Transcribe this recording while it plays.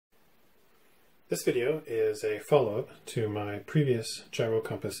This video is a follow-up to my previous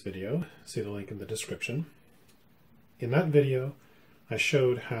Gyrocompass video. See the link in the description. In that video, I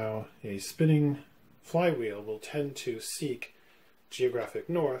showed how a spinning flywheel will tend to seek geographic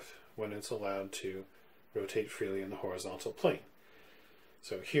north when it's allowed to rotate freely in the horizontal plane.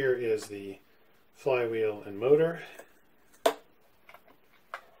 So here is the flywheel and motor that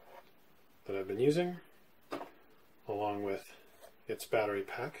I've been using, along with its battery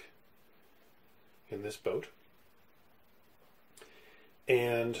pack in this boat.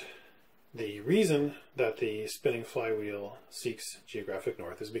 And the reason that the spinning flywheel seeks geographic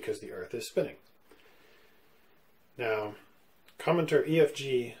north is because the Earth is spinning. Now, commenter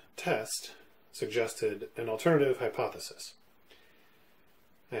efgtest suggested an alternative hypothesis.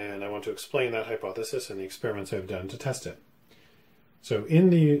 And I want to explain that hypothesis and the experiments I've done to test it. So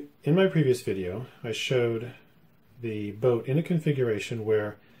in my previous video, I showed the boat in a configuration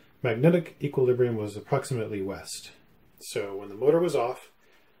where magnetic equilibrium was approximately west. So when the motor was off,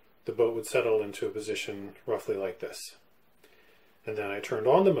 the boat would settle into a position roughly like this. And then I turned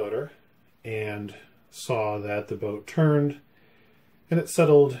on the motor and saw that the boat turned and it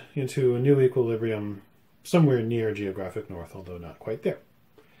settled into a new equilibrium somewhere near geographic north, although not quite there.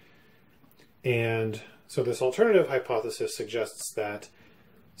 And so this alternative hypothesis suggests that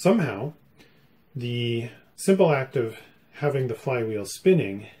somehow the simple act of having the flywheel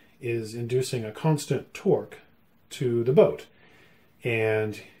spinning is inducing a constant torque to the boat,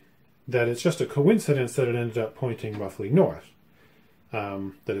 and that it's just a coincidence that it ended up pointing roughly north.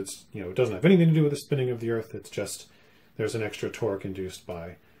 That it's, it doesn't have anything to do with the spinning of the Earth. It's just there's an extra torque induced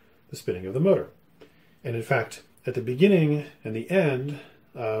by the spinning of the motor. And in fact, at the beginning and the end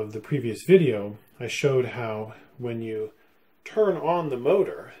of the previous video, I showed how when you turn on the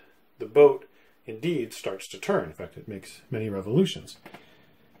motor, the boat indeed starts to turn. In fact, it makes many revolutions.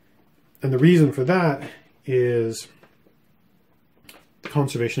 And the reason for that is the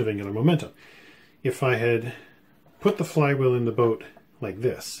conservation of angular momentum. If I had put the flywheel in the boat like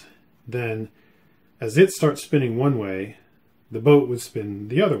this, then as it starts spinning one way, the boat would spin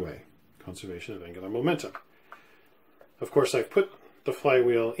the other way. Conservation of angular momentum. Of course, I've put the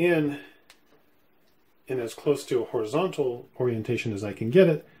flywheel in as close to a horizontal orientation as I can get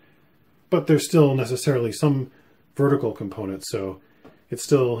it, but there's still necessarily some vertical component, so it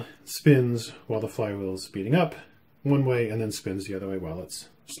still spins while the flywheel is speeding up one way and then spins the other way while it's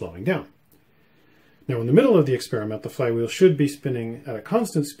slowing down. Now, in the middle of the experiment, the flywheel should be spinning at a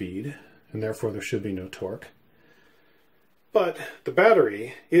constant speed, and therefore there should be no torque. But the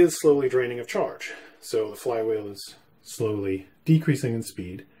battery is slowly draining of charge, so the flywheel is slowly decreasing in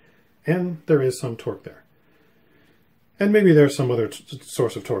speed, and there is some torque there. And maybe there's some other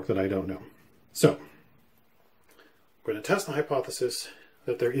source of torque that I don't know. So, we're going to test the hypothesis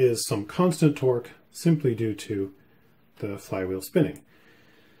that there is some constant torque simply due to the flywheel spinning.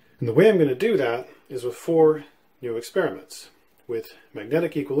 And the way I'm going to do that is with 4 new experiments with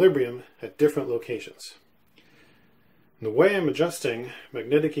magnetic equilibrium at different locations. And the way I'm adjusting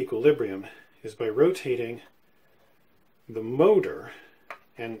magnetic equilibrium is by rotating the motor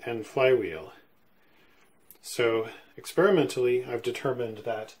and flywheel. So experimentally, I've determined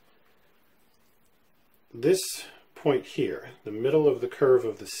that this point here, the middle of the curve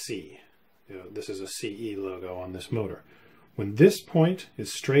of the C, this is a CE logo on this motor. When this point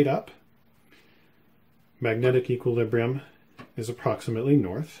is straight up, magnetic equilibrium is approximately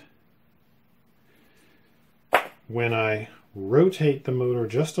north. When I rotate the motor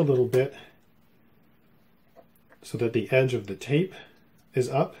just a little bit so that the edge of the tape is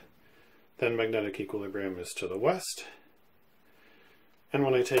up, then magnetic equilibrium is to the west. And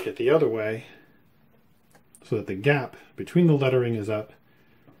when I take it the other way, so that the gap between the lettering is up,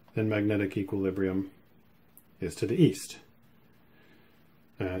 then magnetic equilibrium is to the east.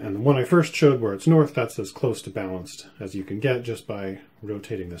 And the one I first showed where it's north, that's as close to balanced as you can get just by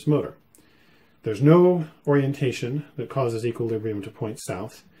rotating this motor. There's no orientation that causes equilibrium to point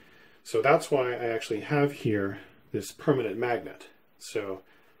south, so that's why I actually have here this permanent magnet. So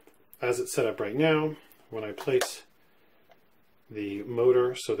as it's set up right now, when I place the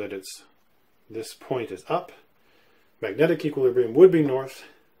motor so that this point is up, magnetic equilibrium would be north,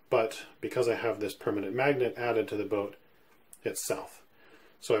 but because I have this permanent magnet added to the boat, it's south.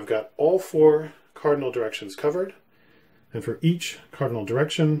 So I've got all 4 cardinal directions covered, and for each cardinal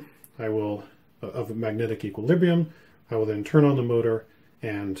direction of magnetic equilibrium, I will then turn on the motor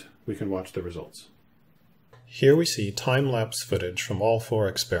and we can watch the results. Here we see time-lapse footage from all 4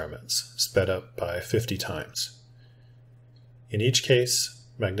 experiments, sped up by 50 times. In each case,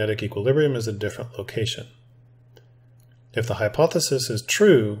 magnetic equilibrium is a different location. If the hypothesis is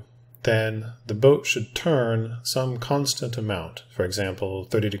true then the boat should turn some constant amount, for example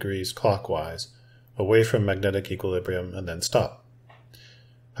 30 degrees clockwise, away from magnetic equilibrium and then stop.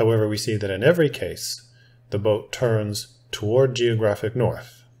 However, we see that in every case, the boat turns toward geographic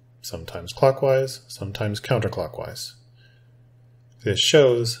north, sometimes clockwise, sometimes counterclockwise. This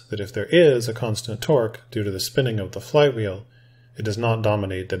shows that if there is a constant torque due to the spinning of the flywheel, it does not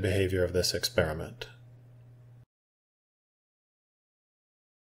dominate the behavior of this experiment.